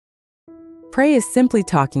Pray is simply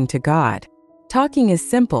talking to God. Talking is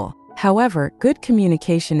simple, however, good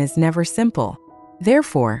communication is never simple.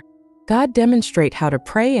 Therefore, God demonstrates how to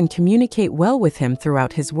pray and communicate well with Him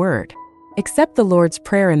throughout His Word. Except the Lord's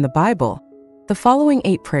Prayer in the Bible, the following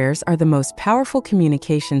 8 prayers are the most powerful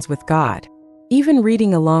communications with God. Even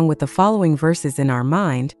reading along with the following verses in our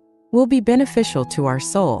mind will be beneficial to our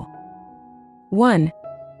soul. 1.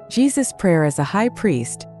 Jesus' prayer as a high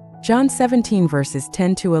priest, John 17 verses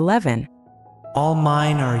 10 to 11. All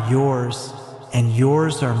mine are yours, and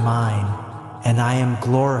yours are mine, and I am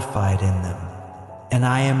glorified in them. And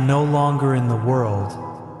I am no longer in the world,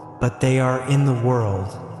 but they are in the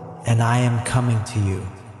world, and I am coming to you.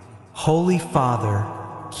 Holy Father,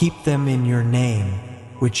 keep them in your name,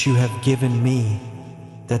 which you have given me,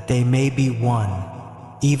 that they may be one,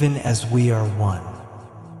 even as we are one.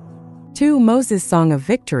 2. Moses' Song of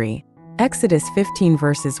Victory, Exodus 15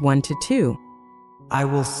 verses 1 to 2. I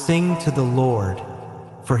will sing to the Lord,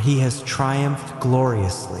 for he has triumphed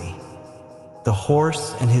gloriously. The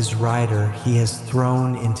horse and his rider he has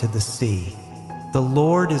thrown into the sea. The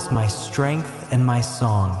Lord is my strength and my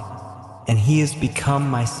song, and he has become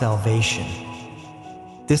my salvation.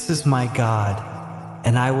 This is my God,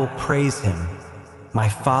 and I will praise him, my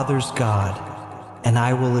Father's God, and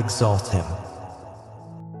I will exalt him.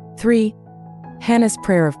 3. Hannah's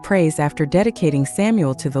prayer of praise after dedicating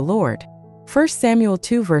Samuel to the Lord, 1 Samuel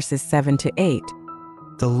 2 verses 7 to 8.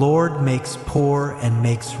 The Lord makes poor and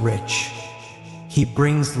makes rich. He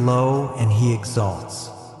brings low and he exalts.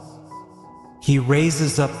 He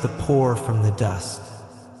raises up the poor from the dust.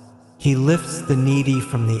 He lifts the needy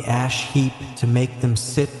from the ash heap to make them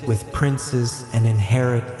sit with princes and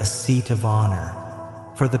inherit a seat of honor.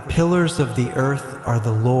 For the pillars of the earth are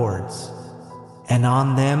the Lord's, and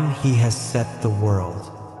on them he has set the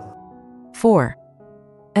world. 4.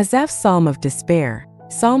 Asaph's Psalm of Despair,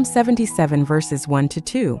 Psalm 77 verses 1 to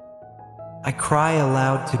 2. I cry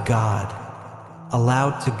aloud to God,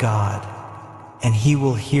 and he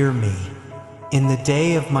will hear me. In the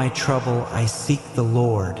day of my trouble I seek the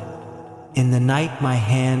Lord. In the night my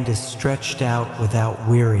hand is stretched out without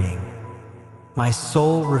wearying. My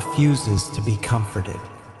soul refuses to be comforted.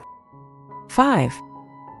 5.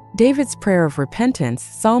 David's prayer of repentance,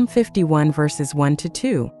 Psalm 51 verses 1 to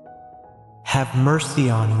 2. Have mercy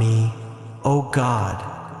on me, O God,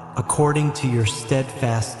 according to your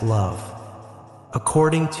steadfast love.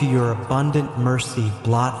 According to your abundant mercy,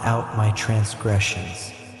 blot out my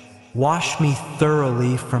transgressions. Wash me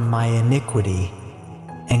thoroughly from my iniquity,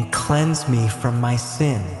 and cleanse me from my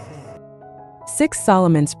sin. 6.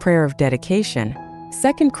 Solomon's prayer of dedication,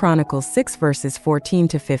 2 Chronicles 6 verses 14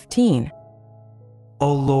 to 15.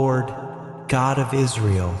 O Lord, God of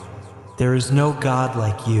Israel, there is no God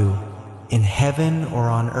like you, in heaven or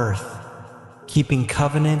on earth, keeping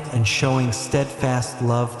covenant and showing steadfast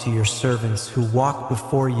love to your servants who walk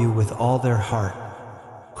before you with all their heart,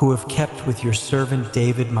 who have kept with your servant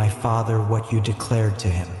David my father what you declared to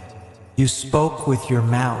him. You spoke with your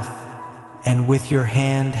mouth, and with your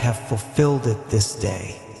hand have fulfilled it this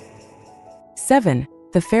day. 7.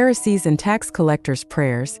 The Pharisees and tax collectors'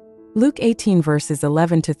 prayers, Luke 18 verses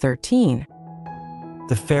 11 to 13.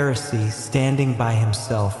 The Pharisee, standing by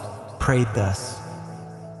himself, prayed thus: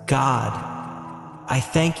 God, I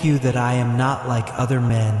thank you that I am not like other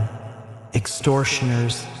men,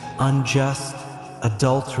 extortioners, unjust,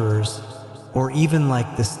 adulterers, or even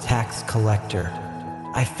like this tax collector.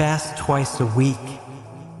 I fast twice a week.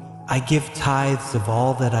 I give tithes of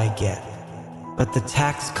all that I get. But the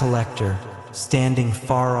tax collector, standing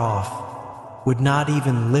far off, would not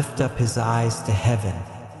even lift up his eyes to heaven,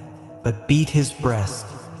 but beat his breast,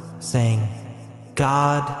 saying,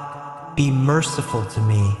 God, be merciful to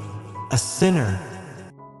me, a sinner.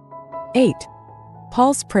 8.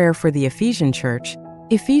 Paul's prayer for the Ephesian church,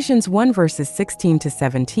 Ephesians 1 verses 16 to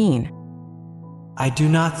 17. I do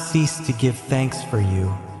not cease to give thanks for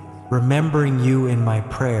you, remembering you in my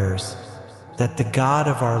prayers, that the God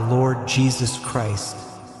of our Lord Jesus Christ,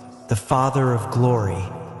 the Father of glory,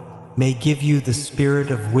 may give you the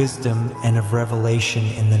spirit of wisdom and of revelation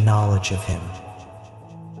in the knowledge of him.